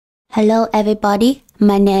Hello everybody,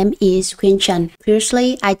 my name is Chen.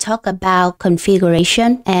 Previously, I talked about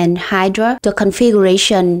configuration and Hydra. The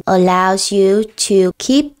configuration allows you to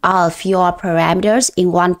keep all of your parameters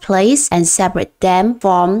in one place and separate them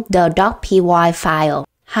from the .py file.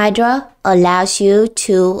 Hydra allows you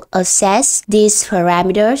to access these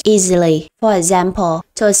parameters easily. For example,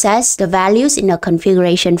 to access the values in a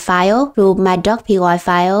configuration file through my .py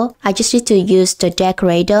file, I just need to use the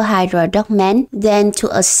decorator Hydra document. Then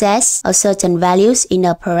to access a certain values in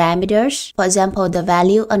the parameters, for example, the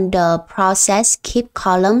value under process keep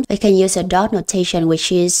columns, I can use a dot notation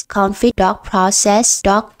which is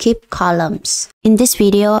config.process.keep columns. In this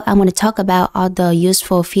video, I'm going to talk about all the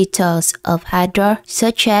useful features of Hydra,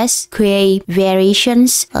 such as create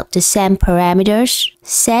variations of the same parameters,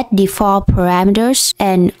 set default parameters,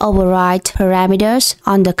 and override parameters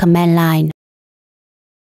on the command line.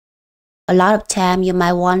 A lot of time you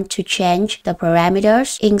might want to change the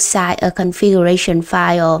parameters inside a configuration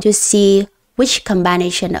file to see which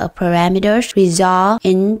combination of parameters result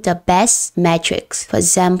in the best metrics. For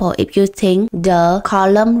example, if you think the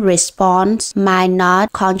column response might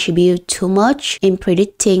not contribute too much in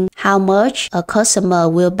predicting how much a customer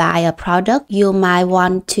will buy a product, you might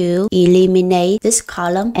want to eliminate this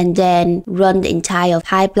column and then run the entire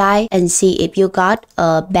pipeline and see if you got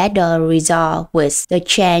a better result with the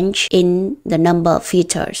change in the number of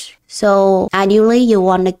filters. So ideally, you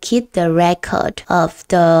want to keep the record of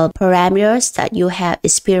the parameters that you have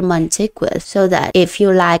experimented with so that if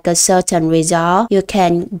you like a certain result, you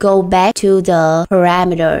can go back to the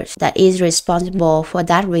parameters that is responsible for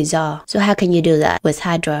that result. So how can you do that with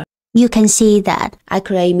Hydra? You can see that I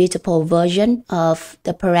create multiple versions of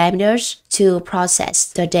the parameters to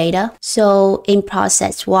process the data. So in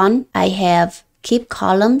process 1, I have keep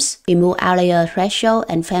columns, remove outlier threshold,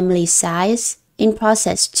 and family size. In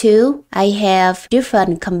process 2, I have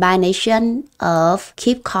different combination of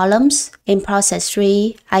keep columns. In process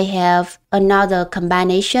 3, I have another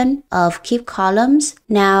combination of keep columns.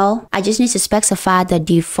 Now, I just need to specify the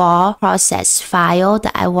default process file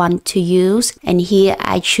that I want to use. And here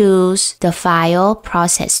I choose the file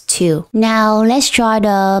process 2. Now, let's try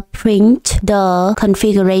to print the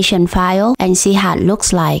configuration file and see how it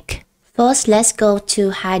looks like. First, let's go to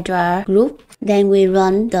Hydra group. Then we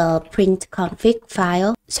run the print config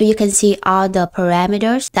file. So you can see all the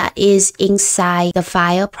parameters that is inside the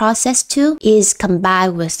file process2 is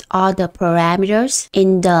combined with all the parameters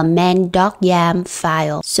in the main.yam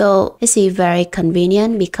file. So this is very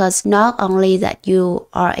convenient because not only that you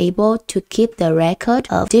are able to keep the record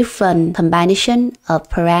of different combination of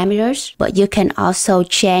parameters, but you can also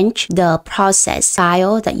change the process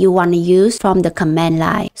file that you want to use from the command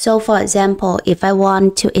line. So for example, if I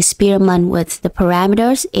want to experiment with the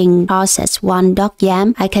parameters in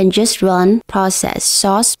process1.yam, I can just run process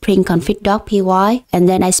source print config.py and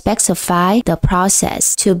then I specify the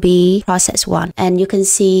process to be process 1. And you can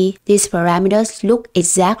see these parameters look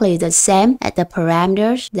exactly the same as the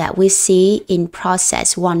parameters that we see in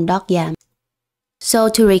process1.yam. So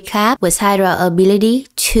to recap, with Hydra ability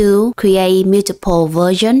to create multiple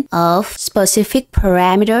versions of specific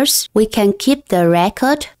parameters, we can keep the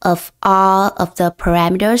record of all of the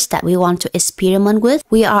parameters that we want to experiment with.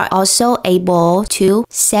 We are also able to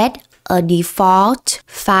set a default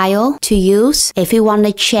file to use. If you want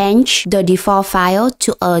to change the default file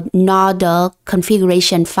to another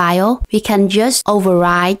configuration file, we can just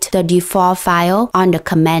override the default file on the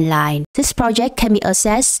command line. This project can be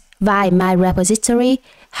accessed via my repository,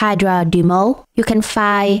 Hydra demo. You can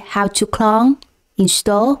find how to clone,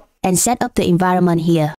 install, and set up the environment here.